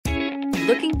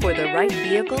Looking for the right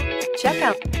vehicle? Check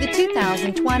out the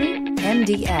 2020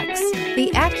 MDX. The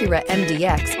Acura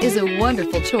MDX is a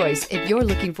wonderful choice if you're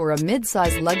looking for a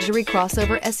mid-size luxury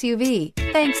crossover SUV.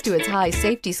 Thanks to its high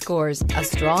safety scores, a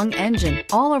strong engine,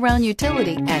 all-around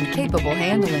utility, and capable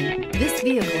handling, this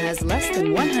vehicle has less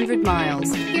than 100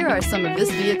 miles. Here are some of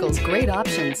this vehicle's great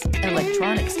options: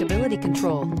 electronic stability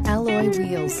control, alloy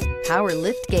wheels, power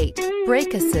liftgate,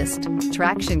 brake assist,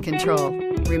 traction control,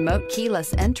 remote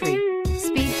keyless entry,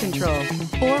 speed control,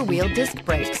 four-wheel disc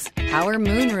brakes, power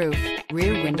moonroof,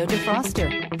 rear window defroster.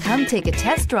 Come take a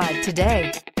test drive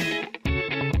today.